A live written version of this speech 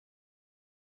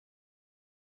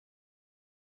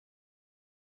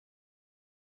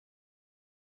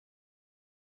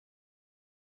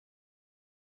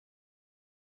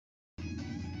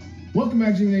Welcome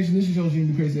back, Gmb Nation. This is your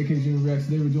Gmb Reacts, aka Gmb Reacts.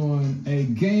 Today we're doing a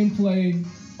gameplay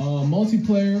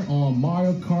multiplayer on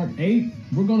Mario Kart 8.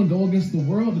 We're gonna go against the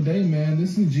world today, man.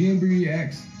 This is Gmb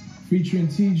Reacts featuring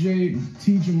T.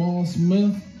 Jamal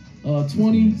Smith,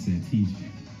 20. Said TJ.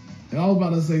 I was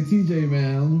about to say TJ,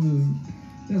 man.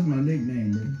 That's my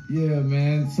nickname, bro. Yeah,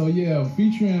 man. So yeah,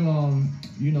 featuring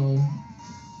you know,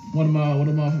 one of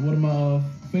my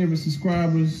favorite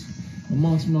subscribers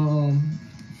amongst my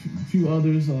few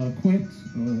others, Quint,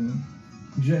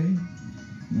 Jay,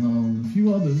 a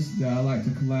few others that I like to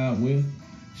collab with.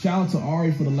 Shout out to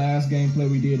Ari for the last gameplay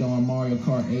we did on Mario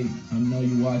Kart 8. I know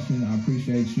you're watching. I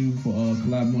appreciate you for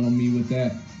collaborating on me with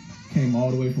that. Came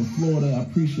all the way from Florida. I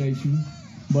appreciate you.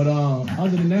 But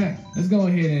other than that, let's go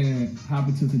ahead and hop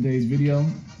into today's video.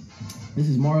 This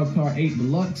is Mario Kart 8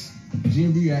 Deluxe,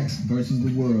 Gmb Reacts versus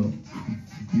the world.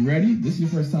 You ready? This is your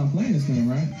first time playing this game,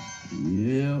 right?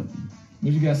 Yeah.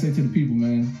 What you gotta say to the people,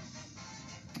 man?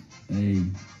 Hey,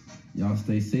 y'all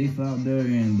stay safe out there,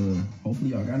 and hopefully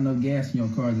y'all got enough gas in your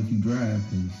cars if you drive.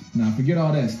 Nah, forget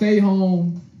all that. Stay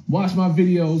home, watch my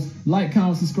videos, like,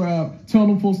 comment, subscribe,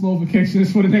 turn on post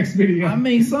notifications for the next video. I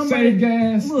mean, somebody save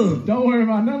gas. Look, don't worry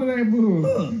about none of that bull.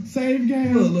 Look, save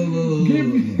gas.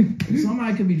 Look.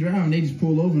 Somebody could be driving, they just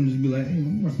pull over and just be like, "Hey, let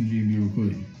me watch some GMB real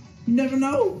quick." You never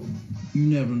know. You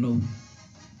never know.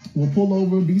 Well, pull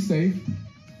over, be safe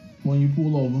when you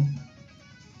pull over.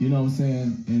 You know what I'm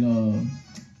saying? And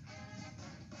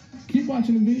keep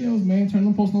watching the videos, man. Turn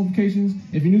on post notifications.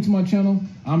 If you're new to my channel,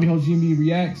 I'm your host, Gmb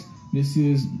Reacts. This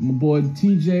is my boy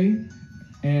TJ,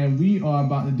 and we are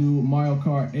about to do Mario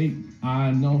Kart 8.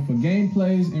 I know for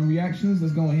gameplays and reactions.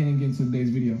 Let's go ahead and get into today's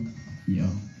video. Yo.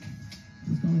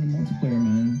 Let's go into multiplayer,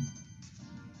 man.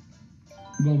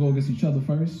 We're gonna go against each other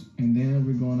first, and then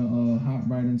we're gonna hop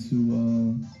right into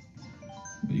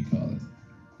what do you call it?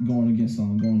 Going against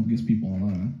people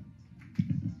online.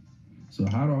 So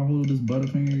how do I hold this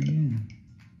Butterfinger again?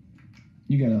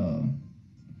 You gotta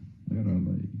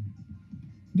like.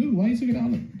 Dude, why you took it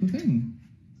out of the thing?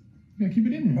 You gotta keep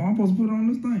it in there. Oh, I'm supposed to put it on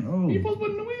this thing. Oh. You supposed to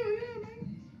put it in the wheel, yeah,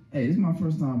 man. Hey, this is my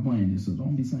first time playing this, so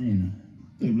don't be saying that.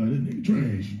 They be like, this nigga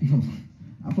trash.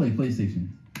 I play PlayStation.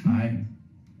 Alright.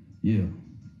 Yeah.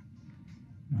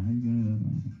 How you gonna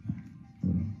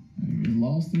hold on. You get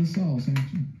lost in the sauce, ain't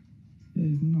you? Yeah,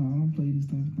 no, I don't play this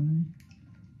type of thing.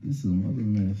 This is another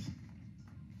mess.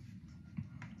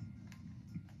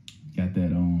 Got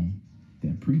that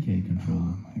pre-K controller.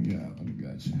 Oh my God, let me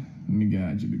guide you. Let me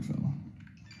guide you, big fella.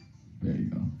 There you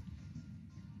go.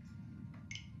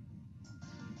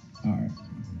 All right.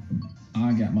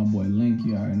 I got my boy Link.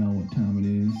 You already know what time it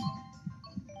is.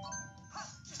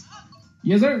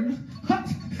 Yes, sir.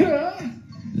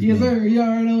 Yes, sir. You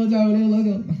already know what time it is. Look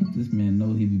up. This man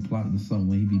knows he be plotting something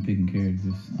when he be picking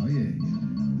characters. Oh, yeah.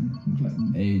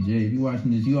 Hey, Jay, if you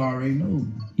watching this, you already know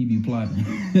he be plotting.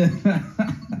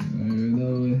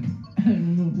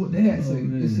 What the heck say?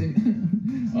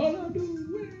 Oh, no,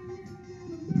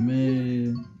 dude.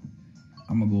 Man,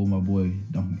 I'm going to go with my boy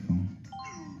Donkey Kong.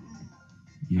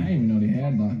 Yeah. I didn't even know they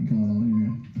had Donkey Kong on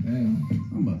here. Damn.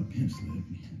 I'm about to pinch slap you.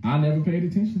 I never paid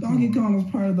attention to Donkey Kong was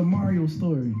part of the Mario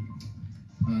story.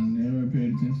 I never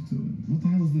paid attention to it. What the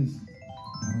hell is this?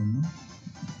 I don't know.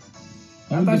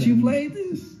 I thought you played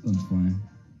this. I'm just playing.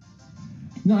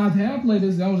 No, I have played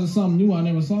this. That was just something new I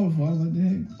never saw before. I was like, the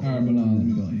heck? All right, but let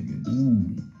me go ahead and get this. Ooh.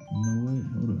 You know what?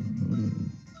 Hold up.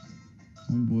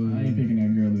 Homeboy. I ain't picking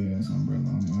that girly ass umbrella.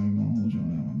 I ain't gonna hold you on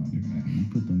that one. I'm not picking that. You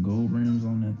put them gold rims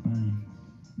on that thing.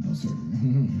 No, sir.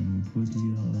 And put the,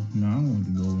 no, I want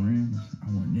the gold rims.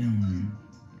 I want them rims.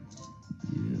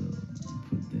 Yeah,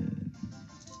 put that.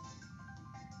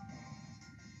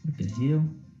 What the hell?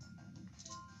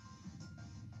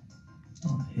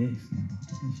 Oh, heck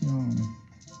no.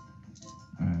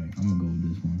 Alright, I'm gonna go with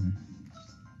this one.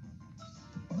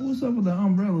 Oh, what's up with the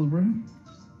umbrellas, bro?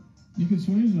 You can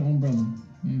switch the umbrella.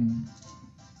 Yeah.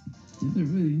 Is it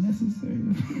really necessary?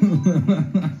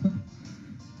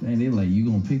 Dang, they like, you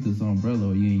gonna pick this umbrella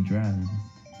or you ain't driving.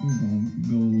 We're gonna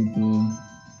go with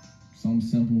some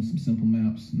simple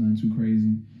maps, nothing too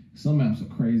crazy. Some maps are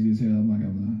crazy as hell. I'm like,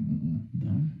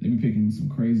 they be picking some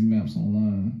crazy maps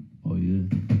online. Oh yeah.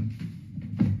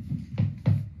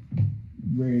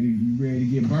 You ready to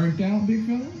get burnt out, big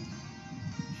fella?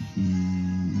 Shit,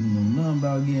 you know nothing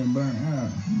about getting burnt out.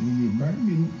 You get burnt,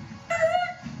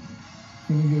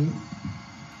 feeling good.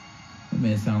 That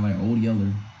man sound like Old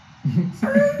Yeller.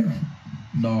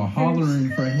 Dog hollering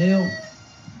for help.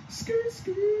 Skirt.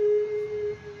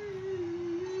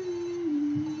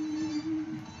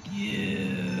 Yeah.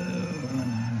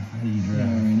 How do you drive? I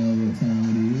already know what time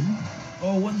it is.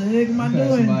 Oh, what the heck am I Passing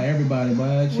doing? by everybody,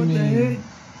 boy. What the heck?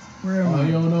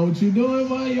 you don't know what you're doing,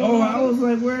 boy. You Oh, I was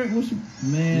like, what's your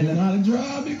man? You don't know how to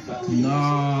drive, big fella.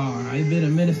 Nah, it's been a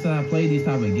minute since I played these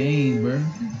type of games, bro.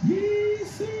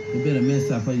 Yes, sir. It's been a minute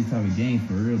since I played these type of games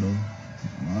for real though.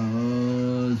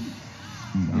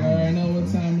 You already know what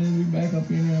time it is. We back up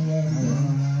in here, blah, blah,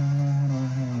 blah.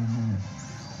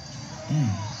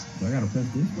 Damn, so I gotta press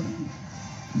this button?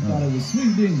 You thought it was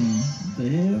sweet, didn't you? What the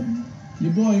hell?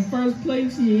 Your boy in first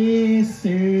place, yes,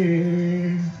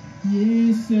 sir.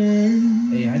 Yes, sir.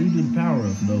 Hey, how do you do the power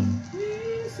ups though?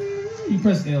 Yes, sir. You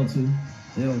press L2.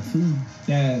 L2.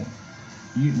 That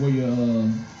you where your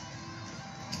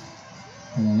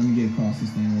hold on, let me get across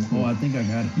this thing real quick. Oh, I think I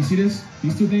got it. You see this?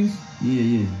 These two things?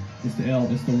 Yeah. It's the L.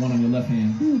 It's the one on your left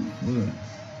hand. Look.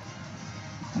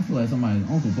 I feel like somebody's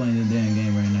uncle playing this damn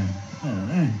game right now. Oh,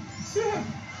 dang. Yeah.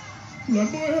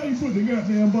 Like, boy, how you put the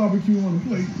goddamn barbecue on the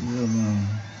plate? Yeah, man.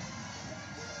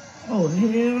 Oh,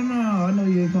 hell no. I know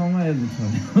you ain't calling my ass a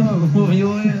time. Whoop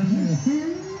your ass.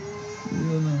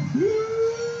 Hell no.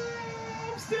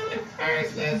 I'm still in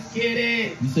first. Let's get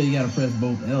it. You say you gotta press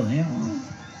both L and R?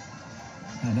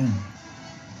 God damn.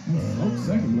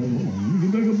 Second place. Hold on. Let me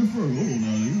get back up in first. Hold on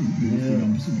now. Yeah.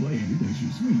 I'm just playing. You think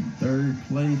she's sweet. Third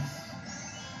place.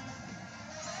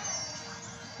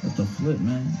 What the flip,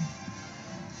 man?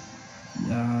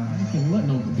 Yeah. You can't let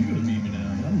no computer beat me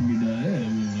down. I'm gonna get that head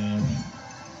with now.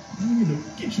 I'm gonna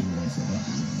get your ass up out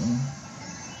there, bro.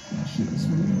 That shit is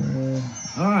sweet.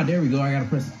 Ah, there we go. I gotta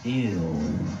press L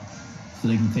so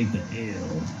they can take the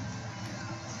L.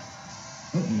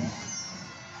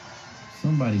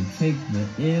 Somebody take the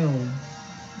L.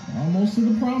 Almost to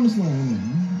the promised land.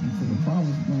 To the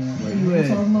promised land. Where you at?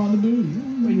 Talking about the dude.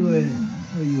 Where you at?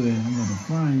 Where you at? I'm about to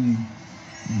find you.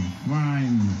 I'm gonna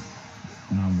find you.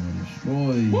 And I'm gonna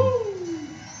destroy you. Woo!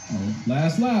 Oh,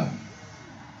 last lap.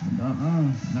 Not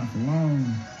for long.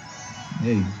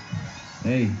 Hey.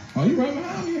 Oh, you right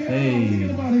behind me. Hey. Get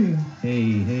up out of here.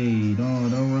 Hey,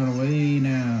 don't run away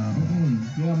now.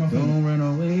 Get out my face. Don't run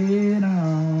away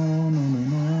now. No.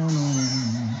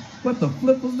 What the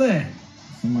flip was that?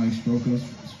 Somebody stroke us.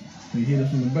 They hit us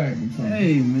from the back.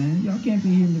 Hey, man. Y'all can't be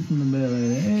hitting me from the back like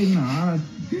that. Hey, nah.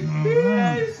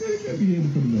 Yeah, you can't be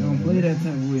hitting from the back. Don't play that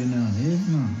type of way now. It's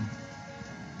not.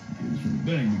 Hit us from the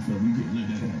back because we getting let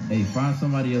that happen. Hey, find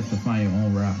somebody else to find your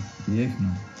own route. Yes,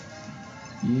 no.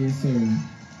 Yes, sir.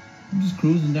 I'm just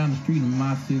cruising down the street in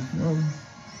my 6, bro.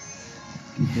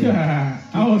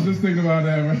 I was just thinking about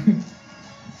that, right? As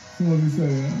soon as he said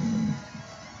that.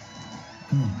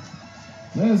 Come on.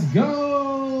 Let's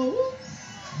go!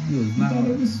 You was not. Thought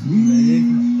it was sweet.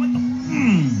 What the?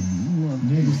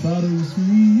 Niggas thought it was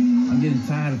sweet. I'm getting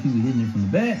tired of people hitting it from the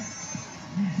back.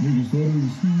 Niggas thought it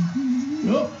was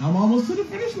sweet. Yup, I'm almost to the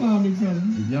finish line, big fella.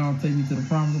 If y'all take me to the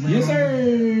promised land. Yes, sir.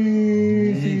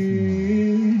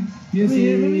 Yes, sir.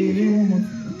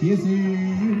 Yes, sir.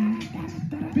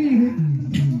 Beat it.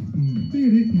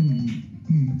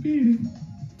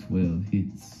 12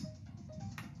 hits.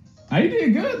 You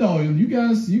did good though. You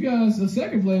guys, the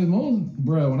second place,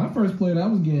 bro. When I first played, I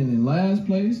was getting in last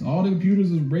place. All the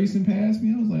computers was racing past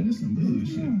me. I was like, this is some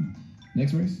bullshit. Yeah.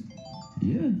 Next race?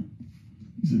 Yeah.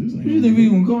 He said, this ain't. You think we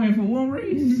gonna go in for one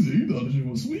race? You thought this shit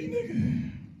was sweet,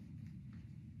 nigga.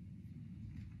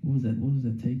 What was that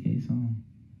TK song?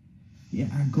 Yeah,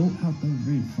 I go out the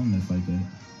race. Something that's like that.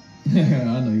 Yeah,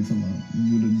 I know you're talking about.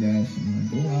 You do the dash and like,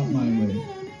 go out my way.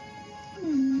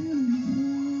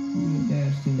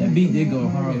 That beat did go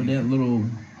hard with that little,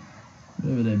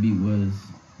 whatever that beat was.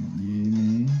 Yeah,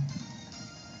 man.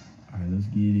 Alright, let's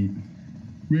get it.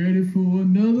 Ready for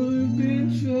another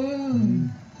adventure.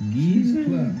 Geese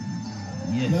clap.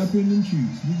 Yes. Clapping them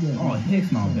cheeks. You got oh,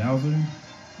 heck no, Bowser.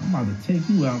 I'm about to take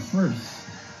you out first.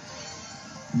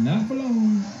 Not for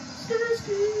long.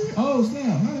 Oh,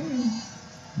 snap. How the hell?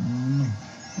 I don't know.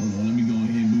 Hold on, let me go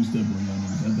ahead and boost up on y'all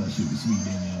niggas. I thought shit was sweet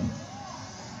then, y'all.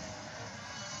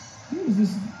 Who is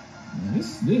this?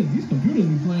 Man, these computers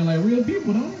be playing like real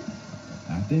people, don't they?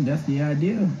 I think that's the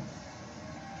idea.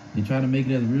 They try to make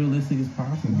it as realistic as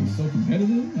possible. It's so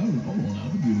competitive. Hold on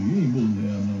now, you ain't supposed to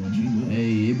have no agenda.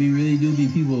 Hey, it really do be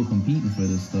people competing for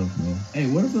this stuff, though. Hey,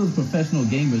 what if those professional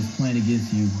gamers playing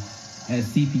against you as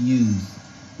CPUs?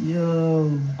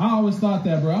 Yo. I always thought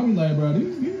that, bro. I be like, bro,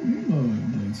 these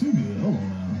like too good. Hold on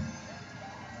now.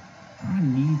 I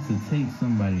need to take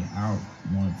somebody out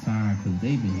one time because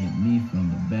they been hitting me from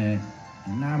the back,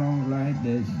 and I don't like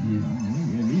that shit. Do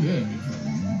that,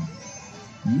 man.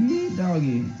 Yeah,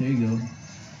 doggy. There you go.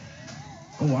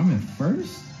 Oh, I'm in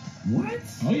first? What?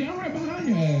 Oh, yeah, I'm right behind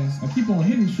your ass. I keep on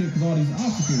hitting shit because all these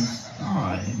obstacles.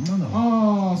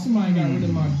 Oh, somebody got rid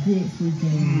of my good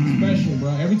freaking special, bro.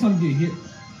 Every time you get hit,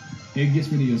 it gets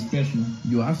rid of your special.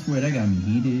 Yo, I swear that got me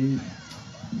heated.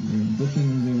 Yeah, good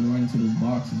thing was able to run into those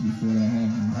boxes before that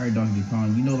happened. Alright, Donkey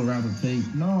Kong, you know the route to take.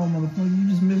 No, motherfucker, you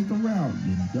just missed the route,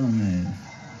 you dumbass.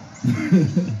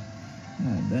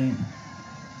 God dang.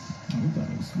 Oh, we thought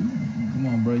it was sweet. Come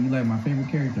on, bro, you like my favorite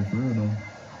character for real though.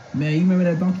 Man, you remember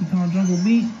that Donkey Kong jungle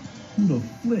beat? Who the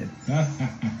flip?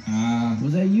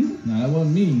 Was that you? Nah, that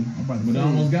wasn't me. But it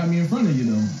almost got me in front of you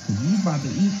though. Cause you was about to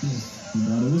eat this. You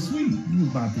thought it was sweet. You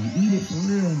was about to eat it for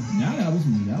real. Nah, that was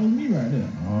me. That was me right there.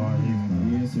 Oh,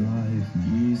 yes, sir.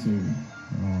 Yes, sir.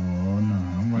 Oh, no.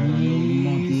 I'm right on your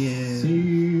monkey ass.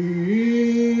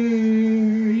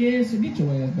 Yes, sir. Get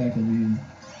your ass back over here.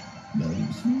 That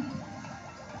was sweet.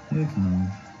 Heck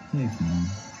no. Heck no.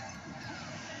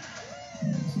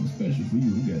 Something special for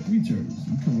you. We got 3 turtles.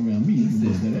 You come around me. You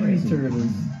said 3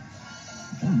 turtles.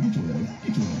 Get your ass.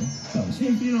 Get your ass. That was sweet.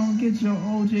 If you don't get your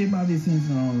OJ Bobby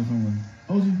Simpson on or something.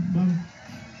 OJ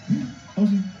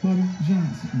Bobby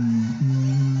Johnson.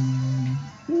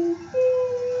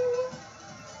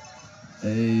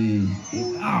 Hey.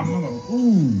 Ah, mother.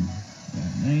 Ooh.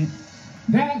 Man.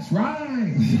 That's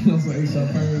right. That's what Ace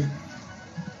heard.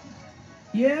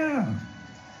 Yeah.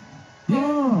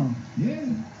 Yeah. Yeah.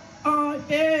 Oh,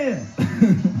 yeah.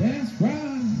 That's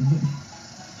right.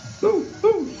 Ooh.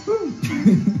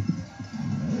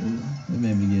 That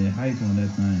made me get hyped on that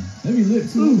thing. Let me lit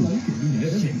too. Like, you can do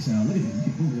that. That makes sound lit. You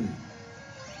can do that.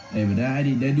 Hey, but that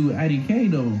dude IDK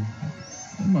though.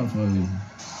 That motherfucker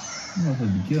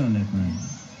be killing that thing.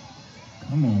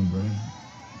 Come on, bro.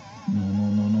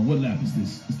 No. What lap is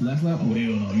this? It's the last lap? Oh, hell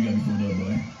no. You got me pulled up,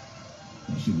 boy.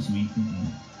 That shit was sweet.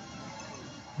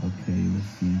 Okay, let's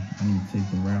see. I need to take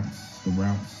the routes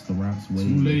way.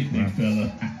 Too late, big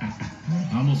fella.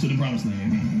 Almost to the promised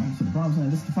land. Almost to the promised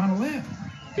land. This is the final lap.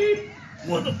 Beep.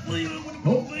 What the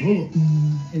Oh.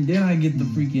 And then I get the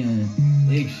freaking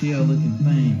eggshell looking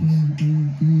things.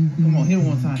 Come on, hit it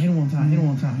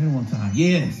one time.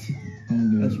 Yes.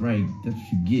 That's right. That's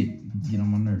what you get. Get on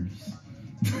my nerves.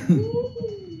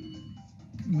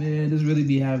 Man, this really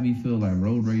be having me feel like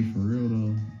road race for real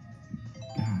though.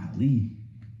 Golly.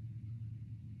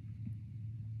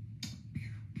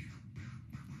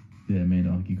 Yeah, man,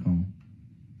 Donkey Kong.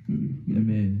 Yeah,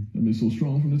 man. That been so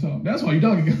strong from the top. That's why you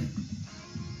Donkey Kong.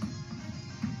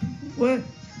 What?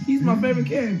 He's my favorite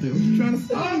character. What you trying to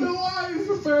say? I don't know why he's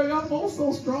preparing. Y'all both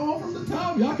so strong from the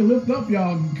top. Y'all can lift up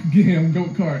y'all damn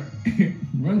go-kart.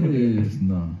 Run with it. Yes,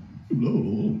 no.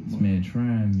 This man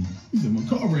trying me. He said, my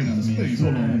car ran out of space.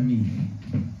 Hold on. Me.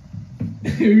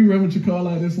 You remember your car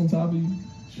like this on top of you?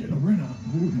 Shit, I ran out.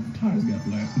 Ooh, my tires got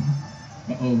flat.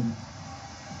 Uh-oh.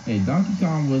 Hey, Donkey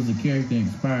Kong was a character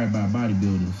inspired by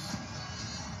bodybuilders.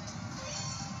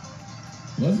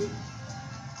 Was it?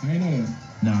 I ain't know that.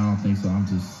 No, I don't think so. I'm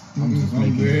just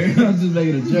making a joke. Just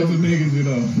making it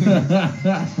up.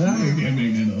 You can't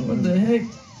make that up. What the heck?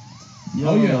 Yo.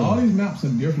 Oh yeah, all these maps are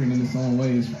different in its own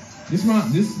ways. This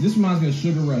reminds me of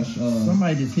Sugar Rush.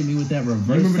 Somebody just hit me with that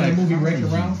reverse. Remember that movie Wreck-It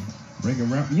Ralph? Wreck-It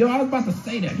Ralph. Yo, I was about to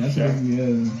say that. That's right.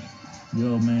 Yeah.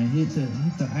 Yo, man, hit the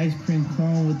ice cream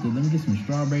cone with the. Let me get some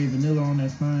strawberry vanilla on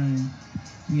that thing.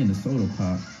 We getting the soda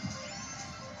pop.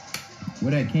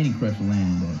 Where that Candy Crush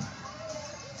land at?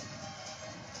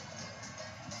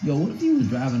 Yo, what if he was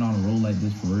driving on a road like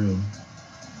this for real?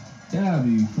 That'd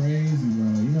be crazy, bro.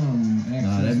 You know how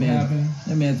many accidents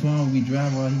That man Twan would be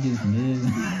driving while he gets some head.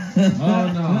 Oh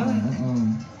no.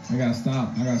 I gotta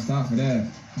stop for that.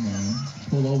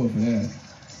 Pull over for that.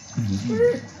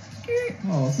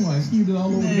 Oh, somebody skewed it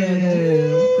all over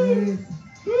there.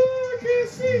 I can't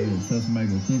see. Tell somebody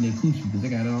to go clean their coochie because they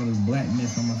got all this black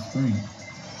mess on my screen.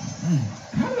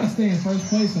 How did I stay in first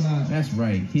place or not? That's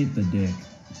right. Hit the deck.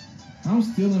 I'm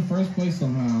still in first place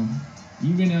somehow.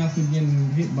 Even after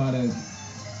getting hit by that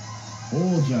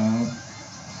oil job.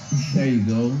 There you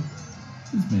go.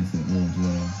 This man said oil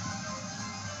job.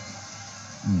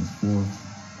 I'm in fourth.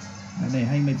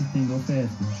 How you make this thing go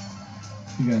faster?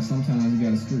 Sometimes you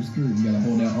gotta skirt. You gotta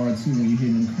hold that R2 when you're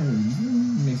hitting them curves.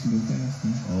 It makes you go faster.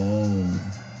 Oh.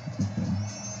 Okay.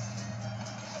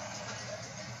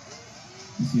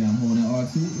 You see how I'm holding that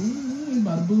R2? Ooh, it's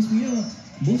about to boost me up.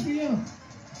 Boost me up.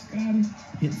 Scotty.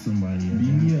 Hit somebody.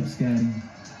 Beat me up, Scotty.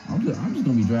 I'm just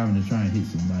gonna be driving to try and hit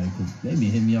somebody because they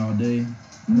been hitting me all day.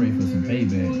 I'm ready for some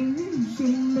payback.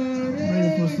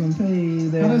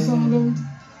 How that song go?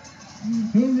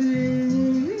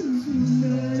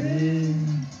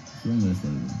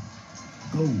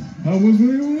 Go. I was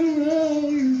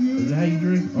Is that how you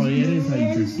drink? Oh yeah, it is how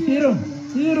you drink. Hit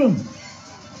him.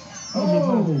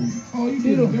 Oh, you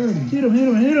did it dirty. Hit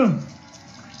him.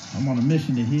 I'm on a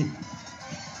mission to hit it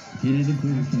and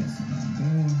quit I it. can't see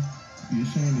that. Be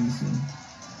ashamed of yourself.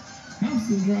 I'm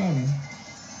still driving.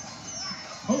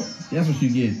 Oh, that's what you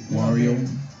get, Wario.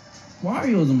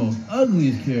 Wario is the most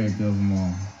ugliest character of them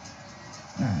all.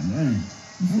 God damn.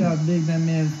 You see how big that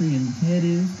man's freaking head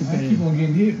is? I keep on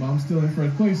getting hit, but I'm still in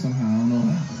first place somehow. I don't know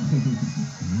how.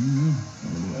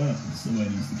 Somebody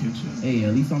needs to catch up. Hey,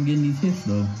 at least I'm getting these hits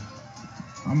though.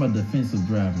 I'm a defensive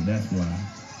driver, that's why.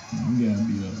 You gotta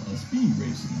be a speed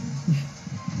racer.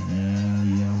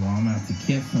 Yeah, well, I'm gonna have to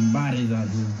catch some bodies out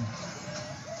here.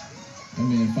 I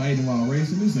mean, fighting while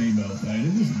racing, this ain't about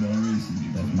fighting, this is about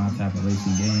racing. That's my type of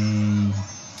racing game.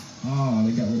 Oh,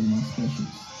 they got rid of my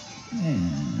specials.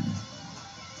 Man.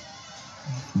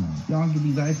 Come on, y'all get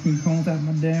these ice cream cones out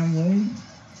my damn way.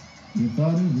 You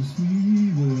thought it was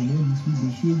sweet, but it wasn't sweet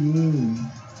but sugar.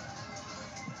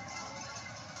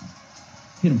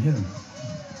 Hit him.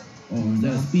 Oh, is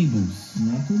that a speed boost?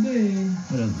 Not today.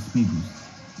 What else is a speed boost?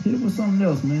 Hit it with something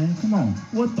else, man. Come on.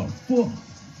 What the fuck?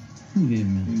 Who hit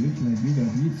me? It looks like you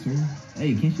got hit, sir.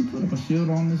 Hey, can't you put up a shield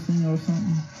on this thing or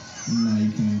something? No,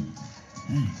 you can't.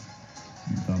 Dang.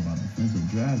 You talk about defensive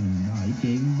driving. Nah, you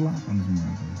can't even block on this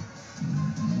motherfucker.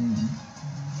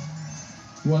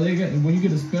 Well, when you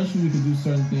get a special, you can do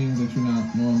certain things that you're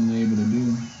not normally able to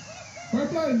do.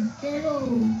 First play, there you go.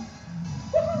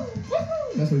 Woohoo!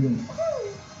 Woohoo! That's what you're doing.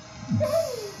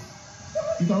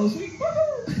 You thought it was sweet?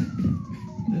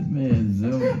 That man,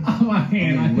 Zelda. Oh, my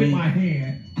hand. I hit my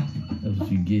hand. That's what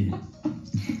you get.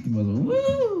 You must go,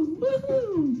 woo!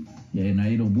 Woohoo! Yeah, now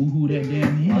you don't woohoo that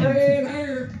damn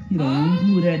head. You don't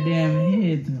woohoo that damn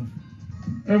head.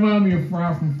 It reminds me of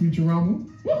Fry from Futurama.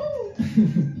 Woohoo!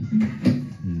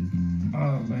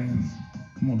 Oh, man.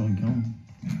 Come on, Donkey Kong.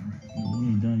 We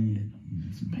ain't done yet.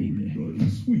 Some payback.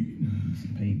 Sweet.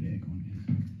 Some payback on this.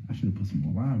 I should have put some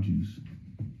more lime juice.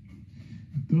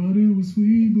 Thought it was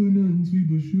sweet, but nothing sweet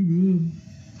but sugar.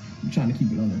 I'm trying to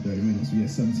keep it under 30 minutes. We got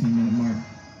 17-minute mark.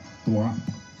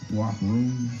 Thwop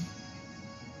rooms.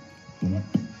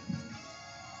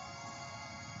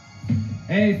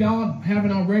 Hey, if y'all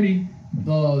haven't already,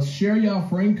 share y'all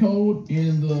friend code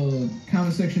in the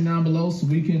comment section down below so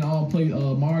we can all play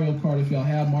Mario Kart if y'all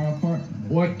have Mario Kart.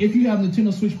 Or if you have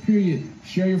Nintendo Switch, period,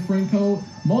 share your friend code.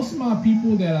 Most of my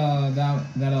people that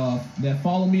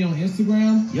follow me on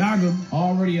Instagram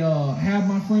already have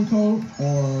my friend code,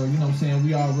 or you know what I'm saying,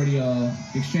 we already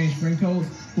exchanged friend codes.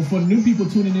 But for the new people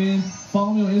tuning in,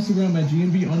 follow me on Instagram at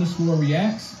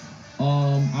Gmb_Reacts.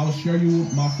 I will share you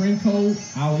my friend code.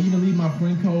 I will even leave my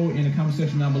friend code in the comment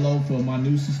section down below for my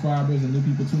new subscribers and new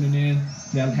people tuning in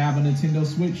that have a Nintendo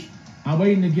Switch. I'm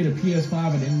waiting to get a PS5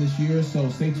 at the end of this year, so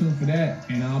stay tuned for that.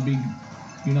 And I'll be,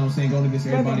 you know what I'm saying, going against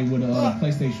everybody with a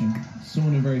PlayStation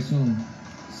soon and very soon.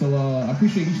 So I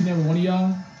appreciate each and every one of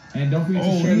y'all. And don't forget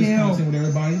to share this content with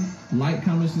everybody. Like,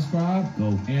 comment, subscribe.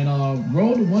 And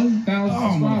roll to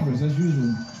 1,000 subscribers as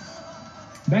usual.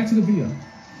 Back to the video.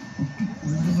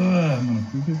 Yeah,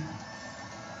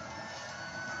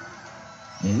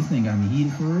 this thing got me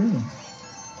heated for real.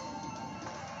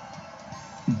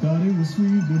 You thought it was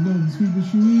sweet, but nothing sweet but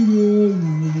sugar.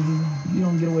 You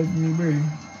don't get away from me, bro.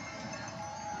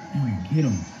 Hit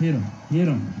him,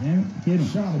 man. Hit him.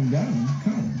 Shot him, got him,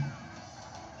 caught him.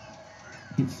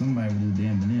 Hit somebody with this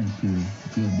damn banana peel.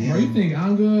 Bro, you think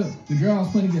I'm good? The girl I was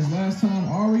playing against last time,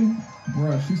 Ari,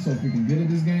 bro, she's so freaking good at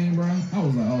this game, bro. I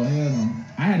was like, oh, hell no.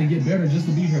 I had to get better just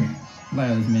to beat her.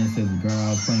 Like this man said the girl I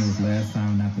was playing with last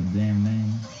time, not the damn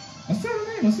name. I said her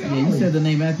name. I said Ari. Yeah, you said the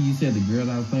name after you said the girl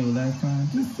I was playing with last time.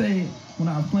 Just say it when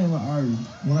I was playing with Ari.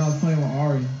 When I was playing with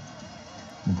Ari.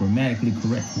 Grammatically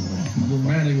correct.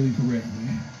 Grammatically correct,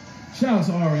 man. Shout out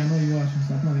to Ari. I know you're watching.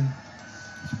 Stop playing.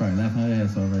 She's probably laughing her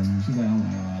ass off right now. She's like, oh my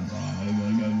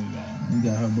God, you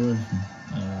got her blushing.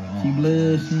 She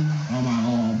blushing. Oh my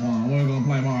God, we're gonna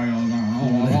play Mario.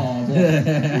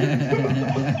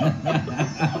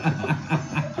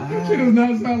 She does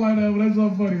not sound like that, but that's so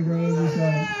funny, bro. It's just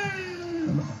like,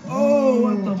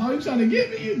 what the? Oh, you trying to get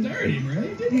me? You dirty, bro.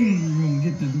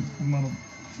 Get this mother.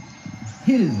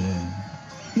 Hit his ass.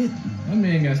 Hit. That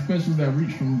man got specials that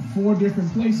reach from 4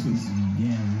 different places.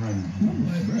 Damn right. I'm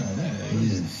like, bro, that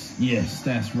is. Yes,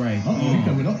 that's right. He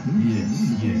coming up. Yes.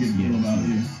 He's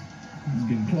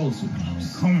getting closer. I'm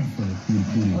coming for the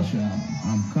cootie.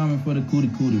 I'm coming for the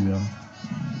cootie, bro.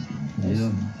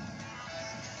 Yeah.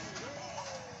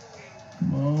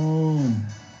 Come on.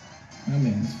 That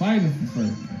man's fighting for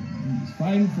first. He's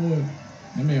fighting for it.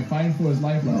 That man fighting for his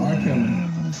life like R. Kelly.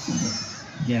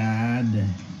 God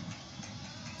dang.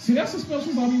 See, that's the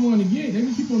specials I be wanting to get. They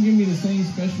be keep on giving me the same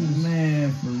specials.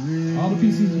 Man, for real. All the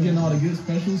PCs be getting all the good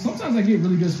specials. Sometimes I get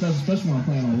really good specials, especially when I'm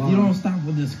playing online. You don't stop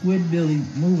with the Squid Billy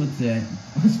move attack.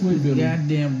 Squid Billy.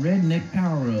 Goddamn redneck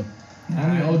power up.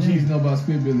 Only OGs know about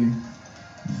Squidbilly.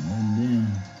 Damn.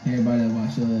 Everybody that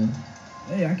watch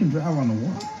Hey, I can drive on the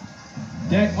wall.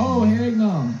 That, oh, heck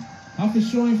no. I for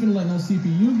sure ain't finna let no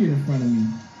CPU get in front of me.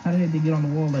 How the heck they get on the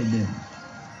wall like that?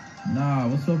 Nah,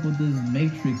 what's up with this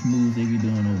Matrix moves they be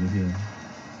doing over here?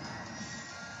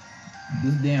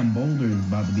 This damn boulder is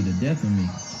about to be the death of me.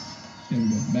 There we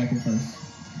go. Back in first.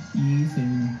 Easy.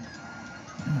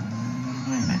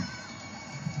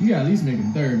 You gotta at least make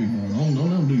it third because don't let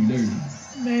them do you dirty.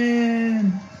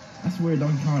 Man, I swear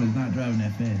Donkey Kong is not driving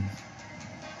that fast.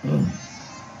 Ugh.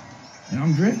 And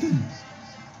I'm drifting.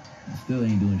 I still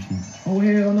ain't doing shit. Oh,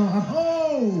 hell no.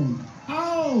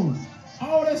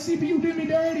 Oh, that CPU did me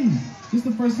dirty. This is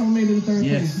the first time I made it to third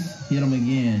place. Yes, hit him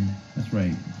again. That's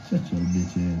right. Shut your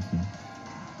bitch ass up.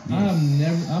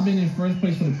 Yes. I've been in first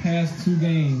place for the past 2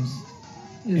 games.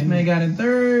 This man got in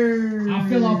third. I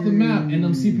fell off the map and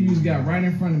them CPUs got right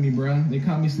in front of me, bruh. They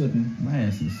caught me slipping. My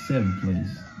ass is 7th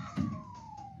place.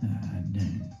 Ah,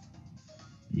 damn.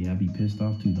 Yeah, I be pissed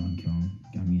off too, Donkey Kong.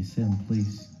 Got me in 7th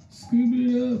place. Scoop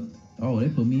it up. Oh, they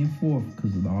put me in 4th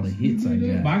because of all the hits I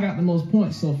got. But I got the most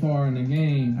points so far in the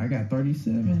game. I got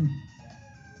 37.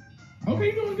 Okay,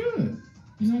 you're doing good.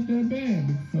 You're not that bad,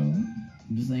 big fella.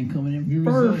 Just ain't coming in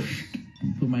first.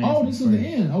 Put my oh, this is the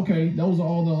end. Okay, those are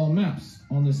all the maps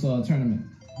on this tournament.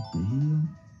 What the hell?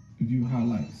 View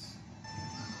highlights.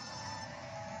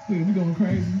 Look, we going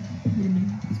crazy. Look at me.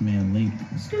 This man Link.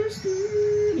 Skirt,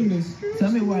 skirt. Look at this. Skirt,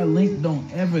 Tell me why Link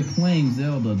don't ever claim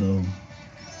Zelda though.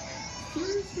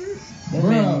 That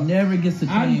man never gets to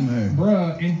claim her.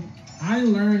 Bruh, and I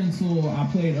learned until I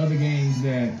played other games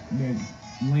that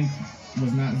Link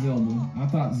was not Zelda. I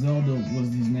thought Zelda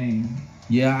was his name.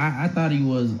 Yeah, I thought he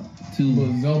was too.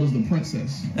 But Zelda's the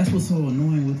princess. That's what's so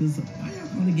annoying with this. Why y'all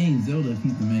call the game Zelda if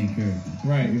he's the main character?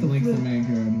 Right, if Link's the main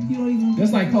character. You don't even.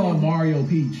 That's like calling Mario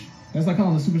Peach. That's like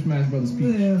calling the Super Smash Brothers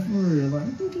Peach. Yeah, for real. Like,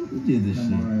 who did this shit?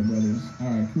 Mario Brothers.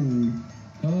 Alright, cool.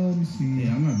 Let me see.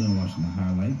 Yeah, I'm not done watching the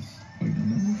highlights. Oh, you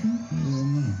done watching?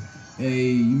 No.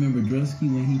 Hey, you remember Drusky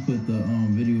when he put the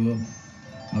video up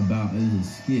about, it was a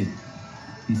skit.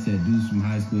 He said dudes from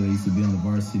high school that used to be on the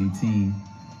varsity team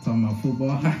talking about football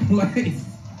highlights.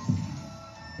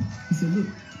 He said, look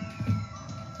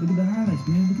at the highlights,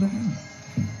 man. Look at the highlights.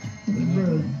 Like,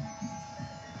 bro,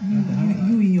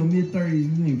 you in your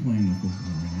mid-30s, you ain't playing no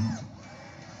football right now.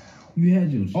 You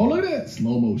had your shit. Oh, look at that.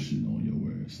 Slow motion on your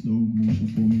words. Slow motion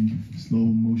for me. Slow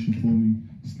motion for me.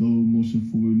 Slow motion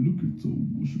for me. Look at slow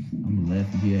motion for me. I'm gonna laugh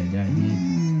if you had got hit.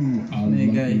 I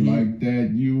like that.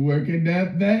 You working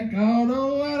that back. I don't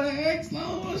know what the heck.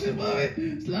 Slow motion for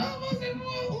me. Slow motion for me.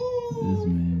 Ooh. This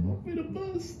man. Off me the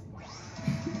bus.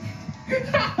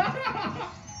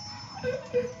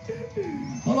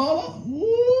 Hold on.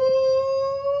 Ooh.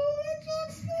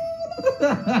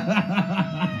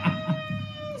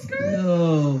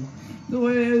 Yo, the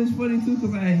way it was funny too,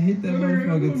 cause I hit that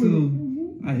motherfucker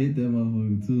too. I hit that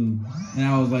motherfucker too, and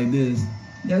I was like this.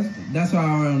 That's how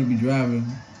I want to be driving.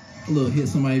 A little hit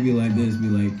somebody, be like this, be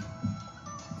like,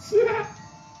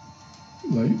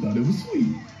 like you thought it was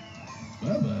sweet.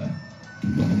 Bye bye.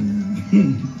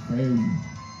 Crazy.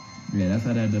 Yeah, that's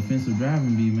how that defensive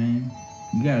driving be, man.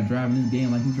 You gotta drive in this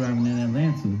game like you driving in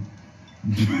Atlanta.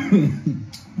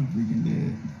 I'm freaking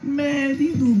dead. Man,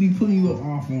 these dudes be putting you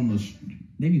off on the.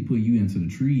 They be putting you into the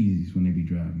trees when they be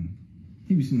driving.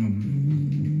 They be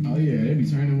sitting. Oh yeah, they be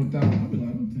turning without. I'll be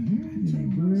like, what the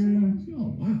hell?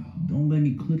 Oh wow. Don't let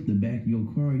me clip the back of your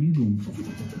car. You go.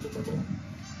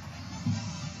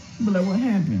 But like, what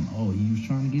happened? Oh, he was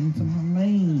trying to get into my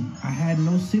lane. I had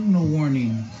no signal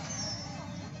warning.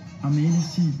 I'm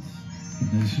innocent.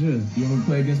 That's true. You want to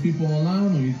play against people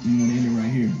online, or you want to end it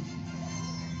right here?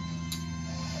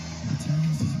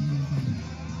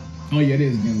 Oh yeah, it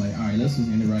is getting late. All right, let's just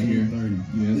end it right here. 30.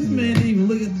 Yeah, this man didn't even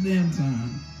look at the damn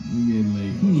time. We getting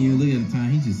late. He didn't even look at the time.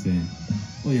 He just said,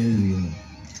 "Oh yeah, it's good."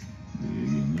 Yeah,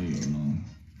 getting late. Hold on.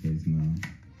 It's not.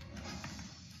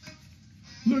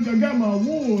 Look, I got my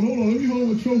award. Hold on, let me hold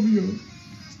my trophy up.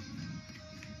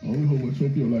 Oh, let me hold my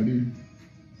trophy up like this.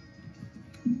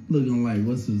 Looking like,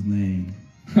 what's his name?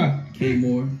 K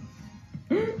Moore.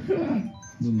 Look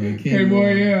like K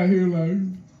Moore, yeah, he was like,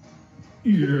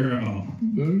 yeah.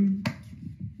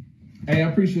 Hey, I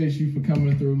appreciate you for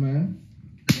coming through, man.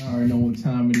 I already know what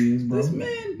time it is, bro. This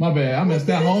man. My bad, I messed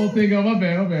that whole thing up. My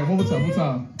bad. What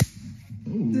time?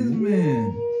 Ooh. This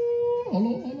man. Hold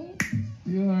on.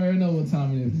 You already know what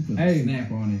time it is. Hey,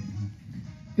 snap on it.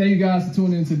 Thank you guys for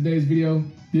tuning in to today's video.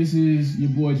 This is your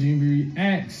boy Gmb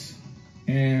Reacts.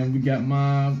 And we got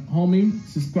my homie,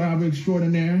 subscriber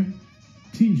extraordinaire,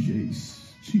 TJ's.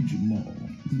 T Jamal.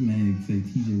 This man say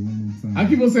TJ one more time. I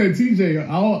keep on saying TJ.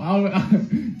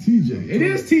 TJ. It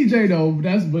is TJ though.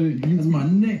 That's my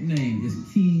nickname.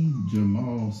 It's T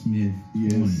Jamal Smith.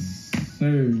 Yes,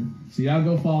 sir. So y'all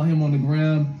go follow him on the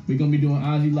gram. We're gonna be doing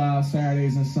IG Live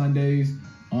Saturdays and Sundays.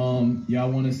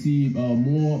 Y'all want to see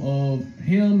more of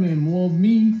him and more of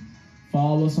me?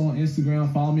 Follow us on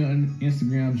Instagram. Follow me on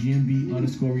Instagram,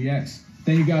 Gmb_Reacts.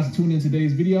 Thank you guys for tuning in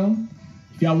today's video.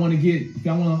 If y'all want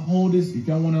to hold this, if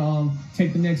y'all want to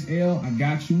take the next L, I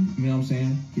got you. You know what I'm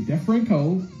saying? Get that friend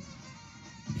code,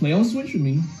 play on Switch with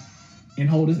me, and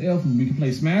hold this L for me. We can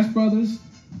play Smash Brothers,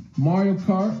 Mario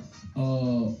Kart,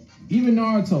 even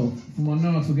Naruto from our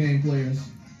Naruto game players.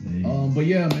 Hey. But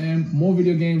yeah, man, more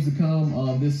video games to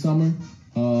come this summer.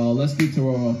 Let's get to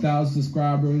 1,000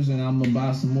 subscribers, and I'm gonna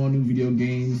buy some more new video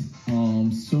games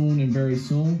soon and very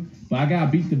soon. But I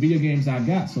gotta beat the video games I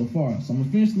got so far. So I'm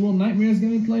gonna finish the Little Nightmares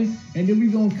gameplay, and then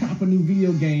we're gonna cop a new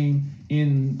video game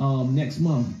in next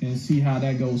month and see how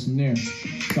that goes from there.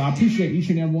 So I appreciate each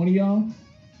and every one of y'all.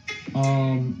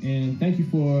 And thank you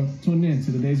for tuning in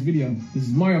to today's video. This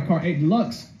is Mario Kart 8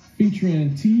 Deluxe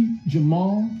featuring T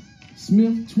Jamal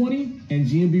Smith 20 and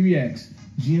Gmb Reacts.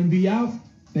 GMB out.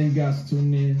 Thank you guys for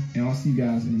tuning in, and I'll see you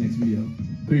guys in the next video.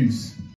 Peace.